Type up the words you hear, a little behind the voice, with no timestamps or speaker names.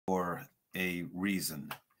a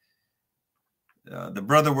reason. The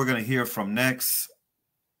brother we're going to hear from next,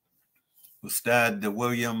 Ustad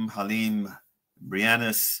William Halim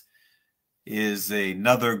Brianis, is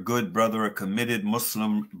another good brother, a committed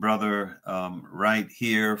Muslim brother, right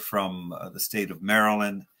here from the state of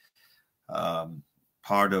Maryland,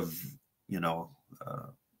 part of, the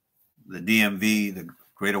DMV, the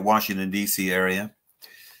greater Washington, D.C. area.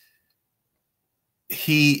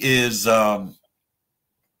 He is the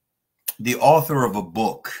author of a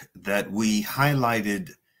book that we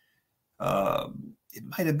highlighted. It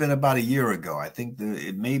might have been about a year ago. I think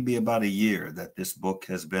it may be about a year that this book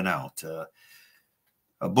has been out.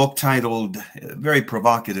 A book titled, a very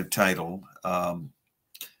provocative title,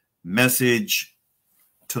 Message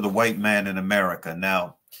to the White Man in America.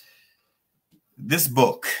 Now, this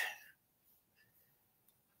book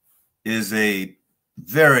is a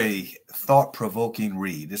very thought-provoking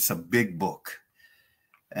read. It's a big book.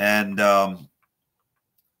 And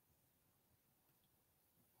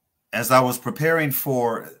as I was preparing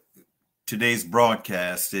for today's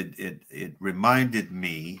broadcast, it reminded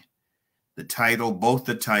me, the title, both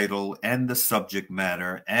the title and the subject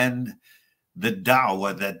matter and the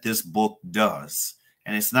dawah that this book does.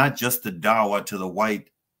 And it's not just the dawah to the white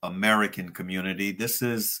American community. This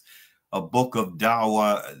is a book of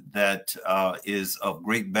dawah that is of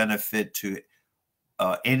great benefit to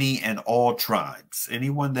any and all tribes.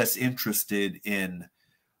 Anyone that's interested in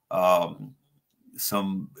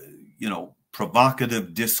some,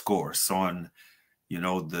 provocative discourse on,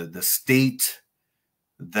 the state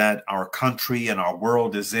that our country and our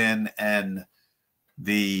world is in, and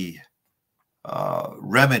the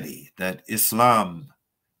remedy that Islam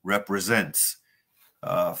represents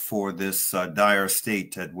for this dire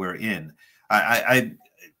state that we're in. I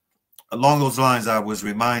along those lines, I was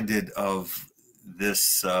reminded of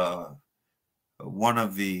this, one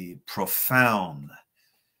of the profound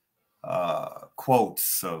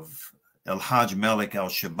quotes of El-Hajj Malik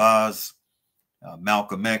El-Shabazz,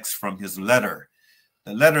 Malcolm X, from his letter,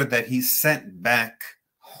 the letter that he sent back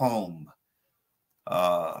home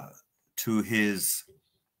to his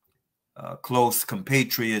close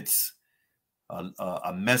compatriots,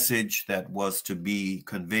 a message that was to be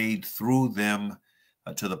conveyed through them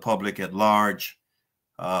to the public at large,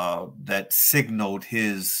 that signaled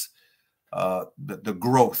his the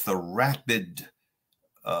growth, the rapid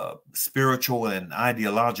spiritual and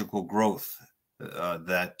ideological growth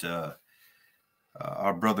that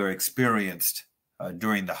our brother experienced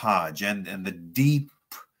during the Hajj, and the deep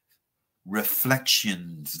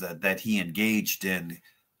reflections that he engaged in,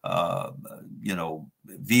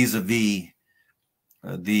 vis-a-vis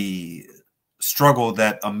the struggle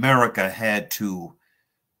that America had to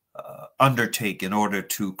undertake in order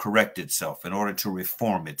to correct itself, in order to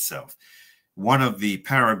reform itself. One of the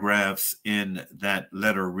paragraphs in that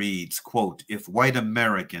letter reads, quote, "If white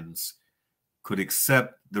Americans could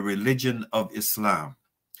accept the religion of Islam,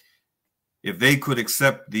 if they could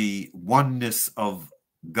accept the oneness of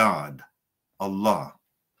God, Allah,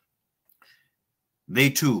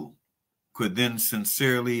 they too could then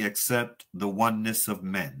sincerely accept the oneness of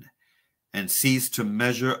men and cease to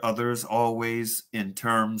measure others always in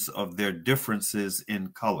terms of their differences in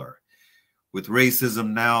color. With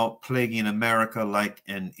racism now plaguing America like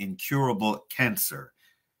an incurable cancer,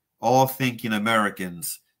 all thinking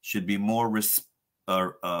Americans should be more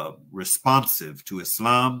responsive to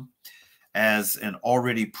Islam as an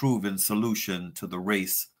already proven solution to the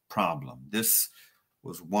race problem." This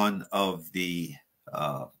was one of the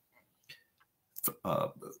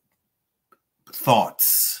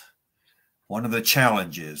thoughts, one of the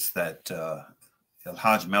challenges that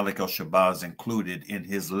El-Hajj Malik El-Shabazz included in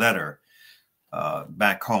his letter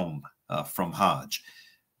back home from Hajj.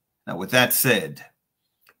 Now, with that said,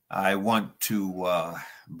 I want to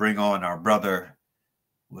bring on our brother,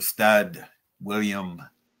 Ustad William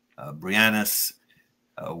Brianis,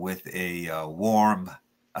 with a warm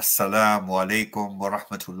Assalamu alaikum wa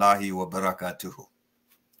rahmatullahi wa barakatuhu.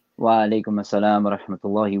 Wa alaikum assalam wa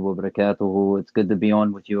rahmatullahi wa barakatuhu. It's good to be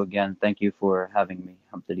on with you again. Thank you for having me.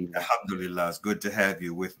 Alhamdulillah. Alhamdulillah. It's good to have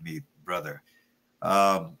you with me, brother.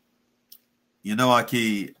 Aki,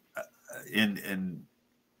 in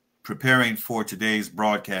preparing for today's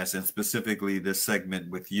broadcast, and specifically this segment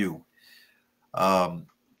with you, I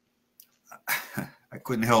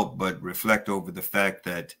couldn't help but reflect over the fact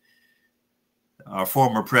that our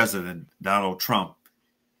former president, Donald Trump,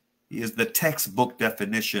 is the textbook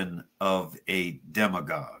definition of a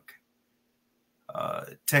demagogue.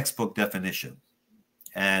 Textbook definition.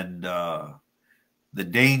 And the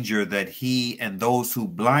danger that he and those who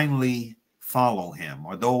blindly follow him,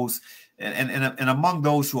 or those, and among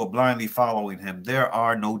those who are blindly following him, there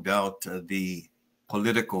are no doubt the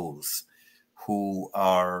politicals who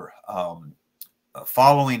are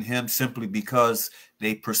following him simply because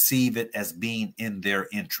they perceive it as being in their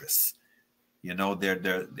interests. You know,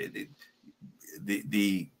 the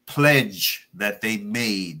pledge that they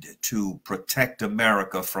made to protect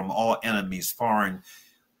America from all enemies, foreign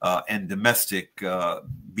and domestic,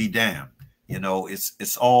 be damned. You know,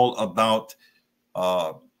 it's all about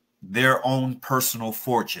their own personal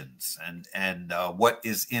fortunes and what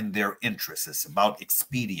is in their interests. It's about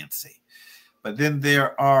expediency. But then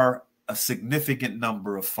there are a significant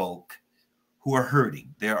number of folk who are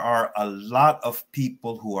hurting. There are a lot of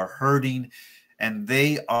people who are hurting, and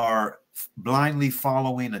they are blindly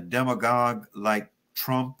following a demagogue like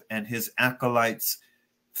Trump and his acolytes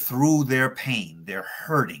through their pain. They're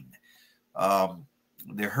hurting.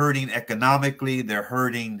 They're hurting economically. They're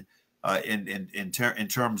hurting in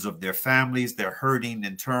terms of their families. They're hurting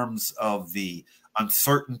in terms of the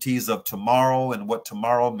uncertainties of tomorrow and what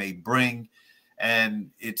tomorrow may bring.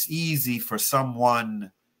 And it's easy for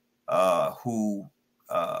someone who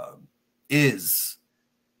is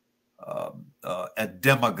a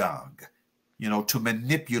demagogue, you know, to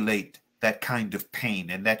manipulate that kind of pain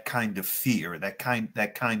and that kind of fear, that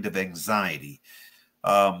kind of anxiety.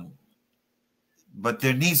 But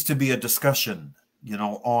there needs to be a discussion, you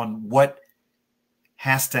know, on what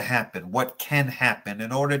has to happen, what can happen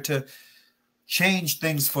in order to change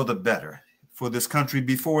things for the better for this country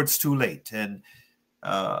before it's too late. And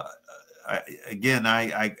I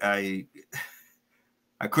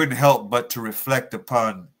couldn't help but to reflect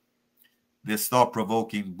upon this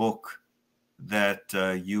thought-provoking book that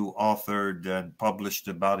you authored and published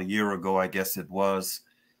about a year ago, I guess it was,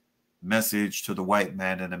 Message to the White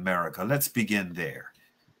Man in America. Let's begin there.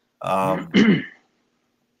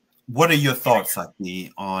 What are your thoughts,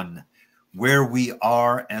 Aki, on where we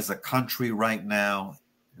are as a country right now,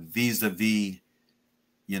 vis-a-vis,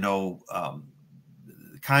 you know,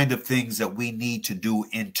 the kind of things that we need to do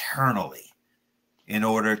internally in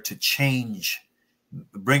order to change,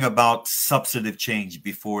 bring about substantive change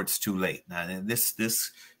before it's too late? Now, and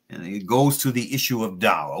it goes to the issue of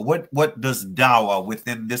dawah. What does dawah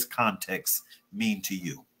within this context mean to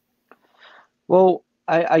you? Well,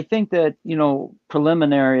 I think that, you know,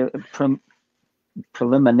 preliminarily,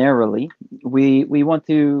 we want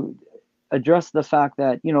to address the fact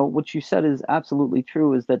that, you know, what you said is absolutely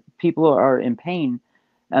true, is that people are in pain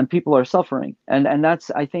and people are suffering. And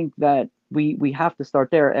that's, I think that we have to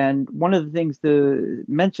start there. And one of the things to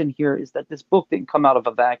mention here is that this book didn't come out of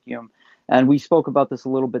a vacuum. And we spoke about this a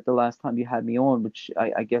little bit the last time you had me on, which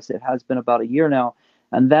I guess it has been about a year now.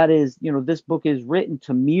 And that is, you know, this book is written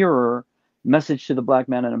to mirror Message to the Black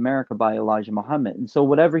Man in America by Elijah Muhammad. And so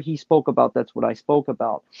whatever he spoke about, that's what I spoke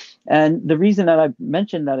about. And the reason that I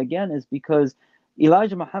mentioned that again is because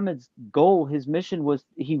Elijah Muhammad's goal, his mission was,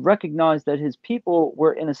 he recognized that his people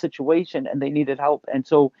were in a situation and they needed help. And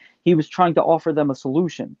so he was trying to offer them a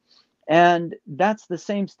solution. And that's the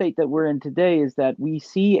same state that we're in today, is that we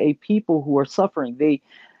see a people who are suffering.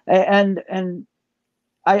 I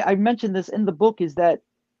mentioned this in the book, is that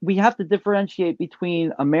we have to differentiate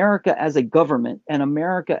between America as a government and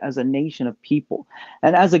America as a nation of people.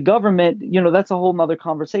 And as a government, you know, that's a whole nother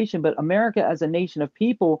conversation. But America as a nation of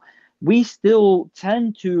people, we still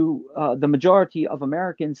tend to, the majority of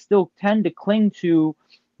Americans still tend to cling to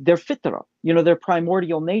their fitra, you know, their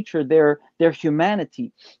primordial nature, their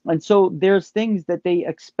humanity. And so there's things that they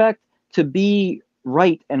expect to be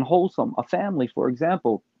right and wholesome, a family, for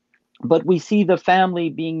example. But we see the family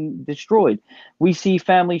being destroyed. We see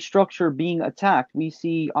family structure being attacked. We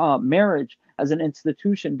see marriage as an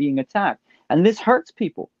institution being attacked. And this hurts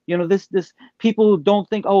people. You know, this people don't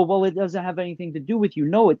think, oh, well, it doesn't have anything to do with you.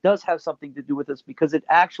 No, it does have something to do with us, because it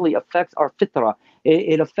actually affects our fitra.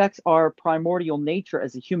 It affects our primordial nature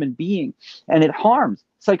as a human being, and it harms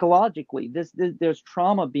psychologically. There's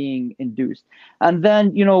trauma being induced. And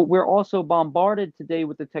then, you know, we're also bombarded today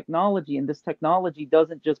with the technology, and this technology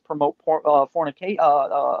doesn't just promote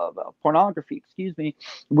pornography, excuse me,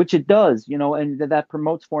 which it does, you know, and that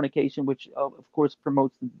promotes fornication, which of course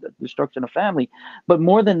promotes the destruction of family. But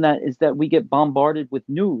more than that is that we get bombarded with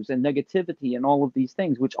news and negativity and all of these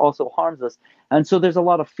things, which also harms us. And so there's a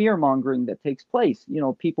lot of fear mongering that takes place. You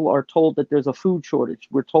know, people are told that there's a food shortage.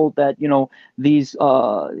 We're told that, you know, these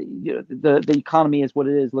the economy is what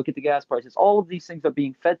it is. Look at the gas prices. All of these things are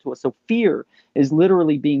being fed to us. So fear is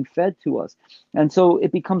literally being fed to us. And so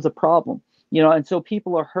it becomes a problem. You know, and so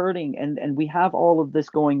people are hurting, and we have all of this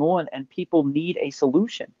going on, and people need a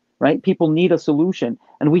solution. right? People need a solution,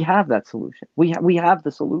 and we have that solution. We have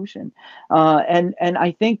the solution, and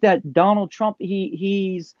I think that Donald Trump,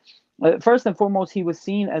 he's first and foremost, he was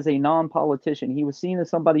seen as a non-politician. He was seen as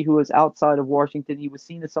somebody who was outside of Washington. He was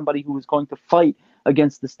seen as somebody who was going to fight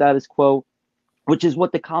against the status quo, which is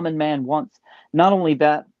what the common man wants. Not only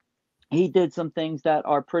that, he did some things that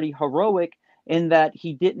are pretty heroic in that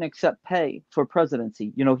he didn't accept pay for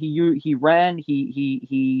presidency. You know, he ran,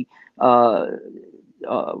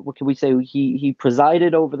 what can we say? He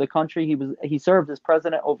presided over the country. He served as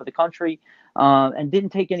president over the country, and didn't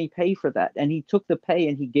take any pay for that. And he took the pay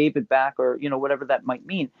and he gave it back, or whatever that might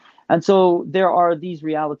mean. And so there are these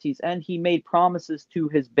realities. And he made promises to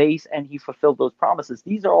his base, and he fulfilled those promises.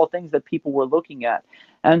 These are all things that people were looking at.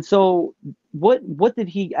 And so what did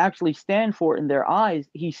he actually stand for in their eyes?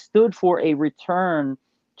 He stood for a return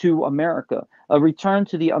to America, a return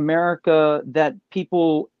to the America that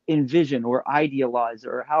people envision or idealize,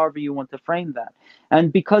 or however you want to frame that.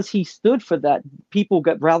 And because he stood for that, people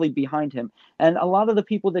got rallied behind him. And a lot of the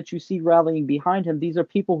people that you see rallying behind him, these are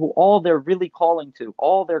people who all they're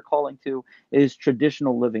calling to is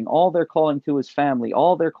traditional living. All they're calling to is family.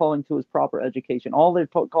 All they're calling to is proper education. All they're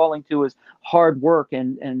calling to is hard work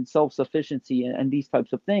and self-sufficiency and these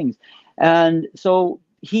types of things. And so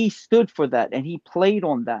he stood for that, and he played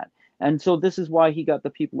on that. And so this is why he got the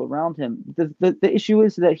people around him. The issue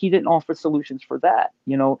is that he didn't offer solutions for that.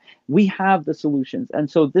 We have the solutions. And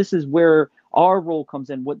so this is where our role comes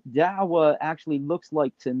in. What dawah actually looks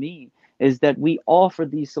like to me is that we offer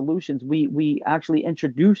these solutions. We actually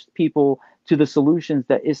introduce people to the solutions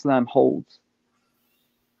that Islam holds.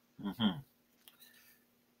 Mm-hmm.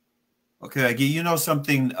 Okay,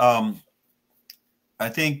 something. I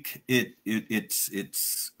think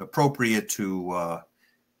it's appropriate to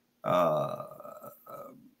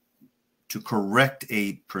correct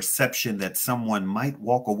a perception that someone might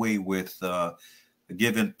walk away with a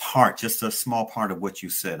given part, just a small part of what you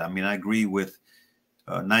said. I mean, I agree with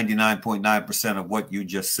 99.9% of what you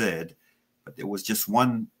just said, but there was just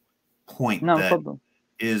one point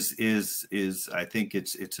is I think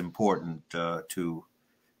it's important to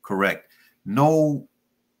correct. No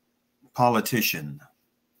politician,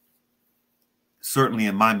 certainly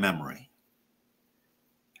in my memory,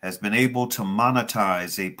 has been able to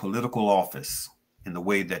monetize a political office in the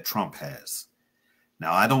way that Trump has.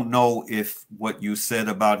 Now, I don't know if what you said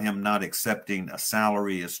about him not accepting a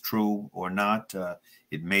salary is true or not.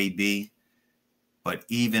 It may be. But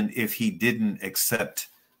even if he didn't accept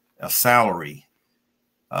a salary,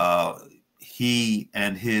 he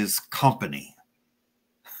and his company,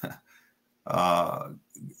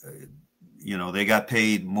 they got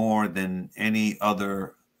paid more than any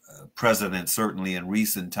other president, certainly in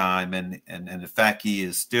recent time. And in fact, he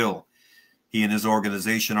and his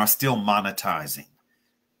organization are still monetizing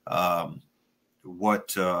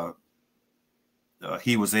what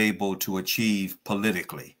he was able to achieve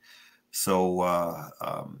politically. So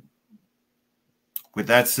with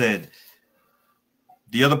that said,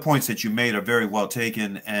 the other points that you made are very well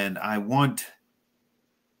taken. And I want,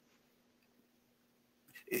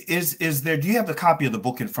 do you have the copy of the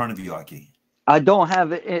book in front of you, Aki? I don't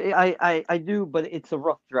have it. I do, but it's a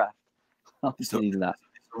rough draft. I'll tell you that.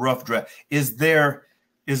 It's a rough draft. Is there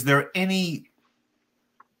any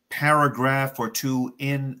paragraph or two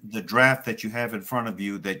in the draft that you have in front of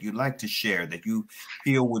you that you'd like to share, that you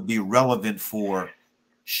feel would be relevant for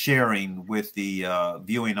sharing with the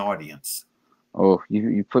viewing audience? Oh,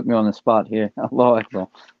 you put me on the spot here. Allah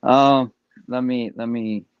Akbar. Let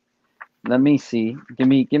me see. Give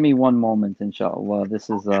me one moment, inshallah. This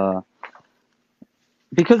is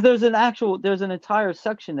because there's an entire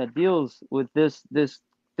section that deals with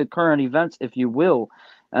the current events, if you will,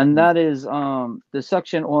 and that is the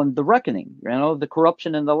section on the reckoning, the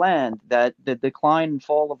corruption in the land, the decline and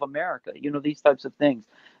fall of America, these types of things.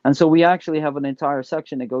 And so we actually have an entire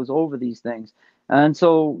section that goes over these things. And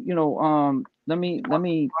so, let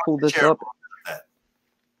me pull this up.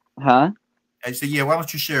 Huh? I said, yeah, why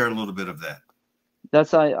don't you share a little bit of that?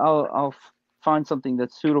 I'll find something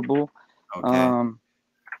that's suitable. Okay.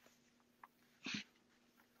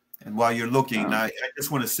 And while you're looking, I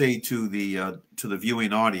just want to say to the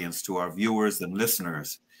viewing audience, to our viewers and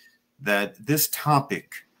listeners, that this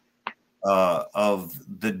topic of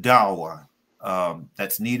the dawah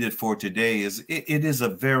that's needed for today it is a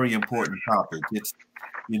very important topic. It's,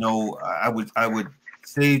 I would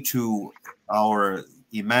say to our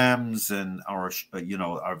imams and our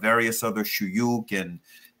various other shuyukh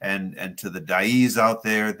and to the da'is out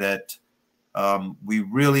there that we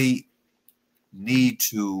really need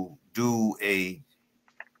to do a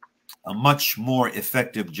much more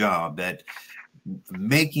effective job at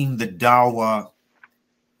making the dawah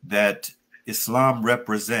that Islam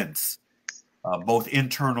represents, both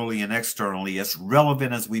internally and externally, as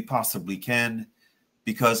relevant as we possibly can,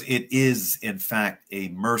 because it is, in fact, a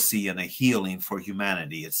mercy and a healing for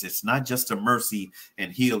humanity. It's not just a mercy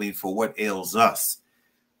and healing for what ails us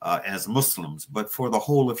as Muslims, but for the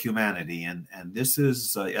whole of humanity. And this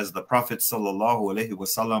is, as the Prophet sallallahu alaihi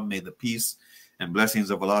wasallam, may the peace and blessings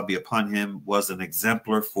of Allah be upon him, was an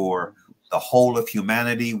exemplar for the whole of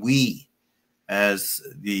humanity. We, as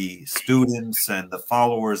the students and the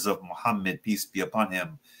followers of Muhammad, peace be upon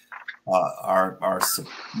him, it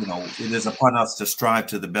is upon us to strive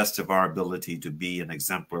to the best of our ability to be an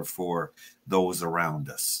exemplar for those around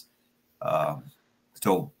us.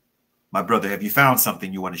 So, my brother, have you found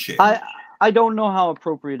something you want to share? I don't know how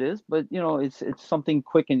appropriate it is, but it's something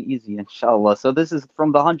quick and easy, inshallah. So this is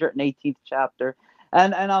from the 118th chapter,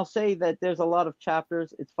 and I'll say that there's a lot of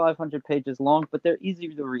chapters. It's 500 pages long, but they're easy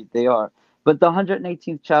to read. They are. But the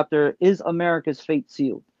 118th chapter is America's fate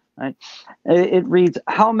sealed. Right? It reads,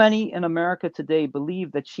 how many in America today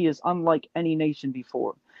believe that she is unlike any nation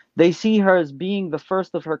before? They see her as being the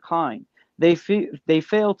first of her kind. They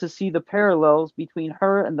fail to see the parallels between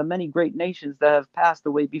her and the many great nations that have passed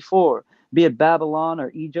away before, be it Babylon or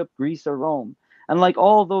Egypt, Greece or Rome. And like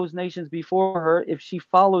all those nations before her, if she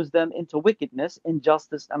follows them into wickedness,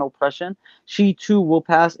 injustice, and oppression, she too will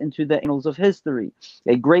pass into the annals of history,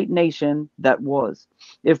 a great nation that was.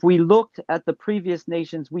 If we looked at the previous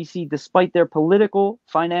nations, we see despite their political,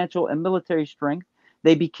 financial, and military strength,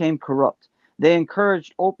 they became corrupt. They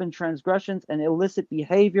encouraged open transgressions and illicit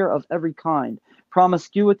behavior of every kind.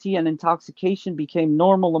 Promiscuity and intoxication became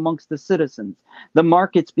normal amongst the citizens. The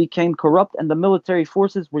markets became corrupt and the military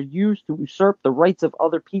forces were used to usurp the rights of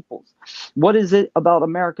other peoples. What is it about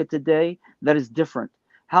America today that is different?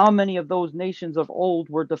 How many of those nations of old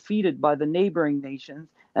were defeated by the neighboring nations,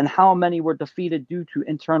 and how many were defeated due to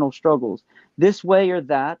internal struggles? This way or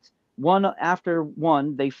that, one after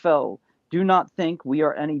one, they fell. Do not think we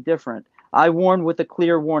are any different. I warn with a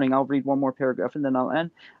clear warning. I'll read one more paragraph and then I'll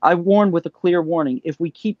end. I warn with a clear warning. If we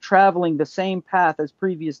keep traveling the same path as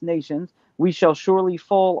previous nations, we shall surely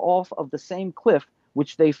fall off of the same cliff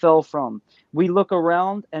which they fell from. We look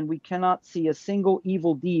around and we cannot see a single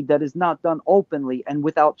evil deed that is not done openly and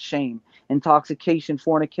without shame. Intoxication,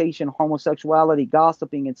 fornication, homosexuality,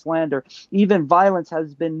 gossiping, and slander, even violence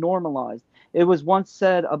has been normalized. It was once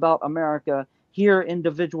said about America, here,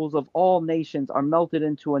 individuals of all nations are melted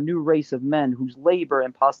into a new race of men whose labor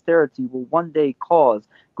and posterity will one day cause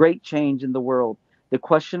great change in the world. The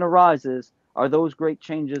question arises, are those great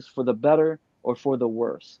changes for the better or for the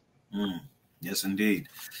worse? Yes, indeed.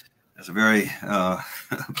 That's a very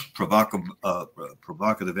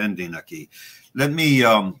provocative ending, Aki. Let me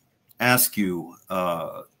ask you,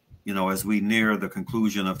 as we near the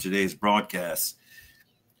conclusion of today's broadcast,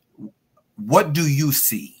 what do you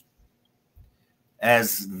see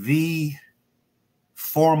as the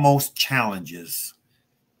foremost challenges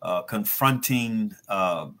confronting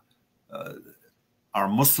our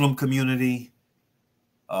Muslim community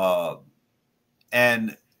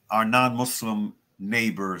and our non-Muslim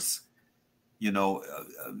neighbors,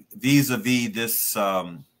 vis-a-vis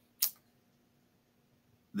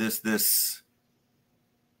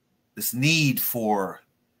this need for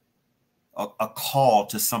a call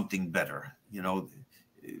to something better?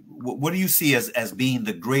 What do you see as being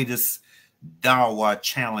the greatest dawah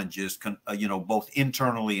challenges, both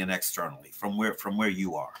internally and externally, from where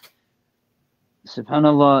you are?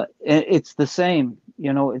 SubhanAllah, it's the same.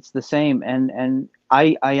 It's the same, and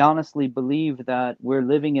I honestly believe that we're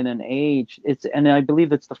living in an age. And I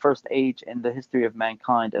believe it's the first age in the history of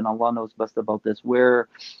mankind, and Allah knows best about this, where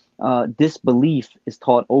disbelief is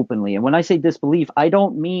taught openly. And when I say disbelief, I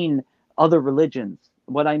don't mean other religions.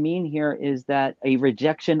 What I mean here is that a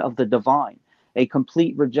rejection of the divine, a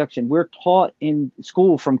complete rejection. We're taught in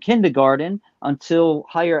school from kindergarten until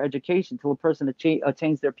higher education, till a person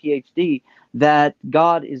attains their PhD, that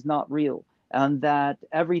God is not real and that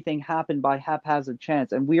everything happened by haphazard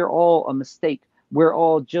chance. And we are all a mistake. We're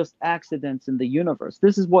all just accidents in the universe.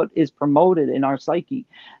 This is what is promoted in our psyche.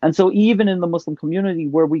 And so even in the Muslim community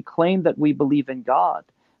where we claim that we believe in God,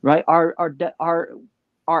 right, our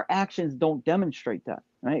actions don't demonstrate that,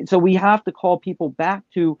 right? So we have to call people back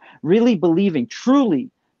to really believing,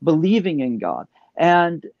 truly believing in God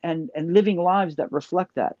and living lives that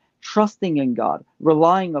reflect that, trusting in God,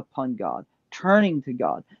 relying upon God, turning to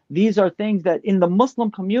God. These are things that in the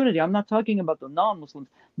Muslim community, I'm not talking about the non-Muslims,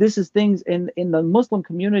 this is things in the Muslim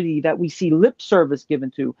community that we see lip service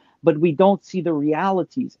given to, but we don't see the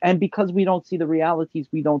realities. And because we don't see the realities,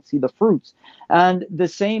 we don't see the fruits. And the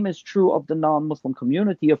same is true of the non-Muslim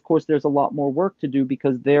community. Of course, there's a lot more work to do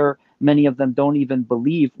because many of them don't even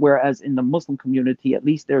believe, whereas in the Muslim community, at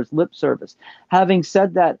least there's lip service. Having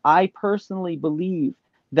said that, I personally believe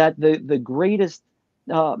that the greatest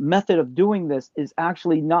method of doing this is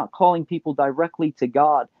actually not calling people directly to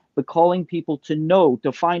God, but calling people to know,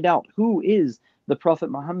 to find out who is the Prophet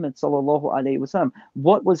Muhammad sallallahu alaihi wasallam.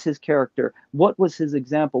 What was his character? What was his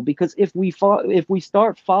example? Because if we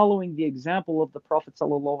start following the example of the Prophet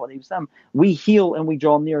sallallahu alaihi wasallam, we heal and we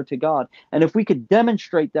draw near to God. And if we could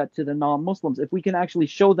demonstrate that to the non-Muslims, if we can actually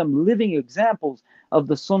show them living examples of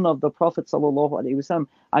the Sunnah of the Prophet sallallahu alaihi wasallam,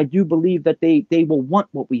 I do believe that they will want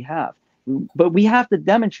what we have. But we have to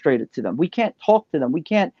demonstrate it to them. We can't talk to them. We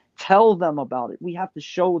can't tell them about it. We have to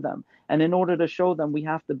show them. And in order to show them, we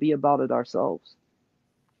have to be about it ourselves.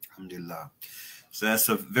 Alhamdulillah. So that's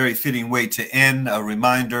a very fitting way to end. A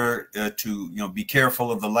reminder to be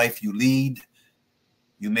careful of the life you lead.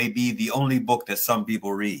 You may be the only book that some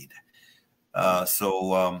people read.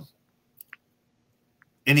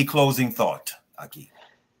 Any closing thought, Aki?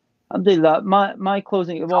 Alhamdulillah, my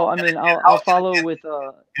closing. Well, I mean, I'll follow with.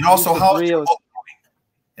 And also, how is your book doing?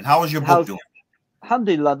 And how is your book doing?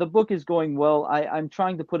 Alhamdulillah, the book is going well. I'm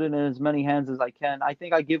trying to put it in as many hands as I can. I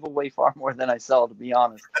think I give away far more than I sell, to be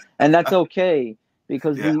honest, and that's okay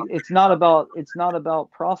because it's not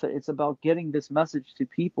about profit. It's about getting this message to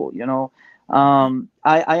people.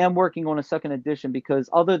 I am working on a second edition because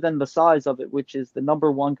other than the size of it, which is the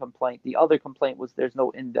 #1 complaint, the other complaint was there's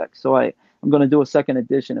no index. So I'm going to do a second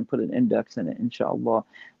edition and put an index in it, inshallah.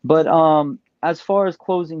 But as far as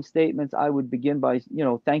closing statements, I would begin by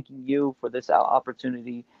thanking you for this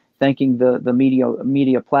opportunity, thanking the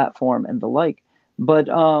media platform and the like. But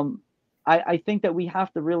I think that we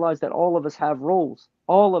have to realize that all of us have roles.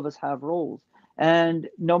 All of us have roles, and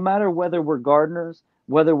no matter whether we're gardeners,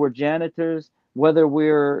 whether we're janitors, whether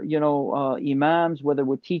we're imams, whether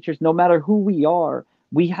we're teachers, no matter who we are,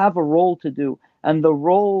 we have a role to do. And the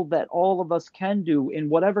role that all of us can do in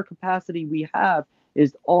whatever capacity we have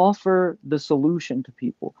is offer the solution to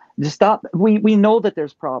people. We know that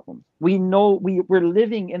there's problems. We know we're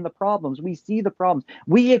living in the problems. We see the problems.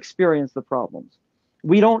 We experience the problems.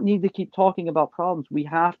 We don't need to keep talking about problems. We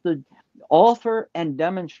have to offer and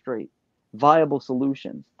demonstrate viable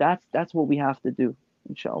solutions. That's what we have to do,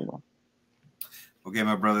 inshallah. Okay,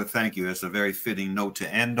 my brother, thank you. It's a very fitting note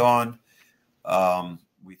to end on.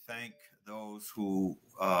 We thank those who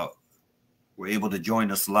were able to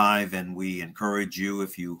join us live, and we encourage you,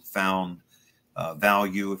 if you found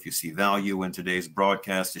value, if you see value in today's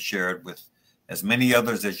broadcast, to share it with as many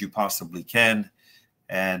others as you possibly can.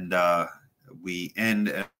 And we end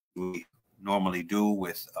as we normally do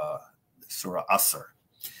with Surah Asr.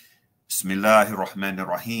 Bismillahir Rahmanir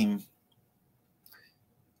Rahim.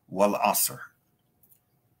 Wal Asr.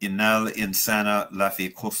 Innal insana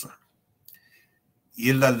lafi khusr.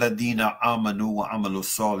 Illa alladhina amanu wa amalu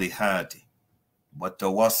salihati.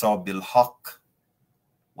 وَتَوَصَّوْا بِالْحَقِّ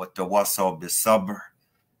وَتَوَصَّوْا بِالصَّبْرِ,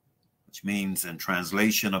 which means, in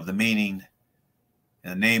translation of the meaning, in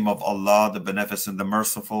the name of Allah, the Beneficent, the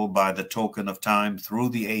Merciful, by the token of time through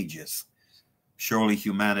the ages, surely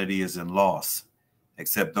humanity is in loss,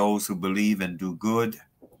 except those who believe and do good,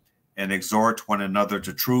 and exhort one another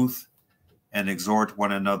to truth, and exhort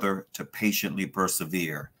one another to patiently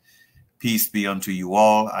persevere. Peace be unto you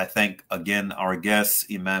all. I thank again our guests,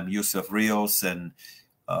 Imam Yusuf Rios and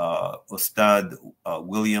Ustad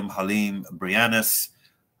William Halim Brianis,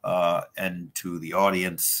 and to the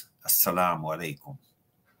audience, Assalamu alaikum.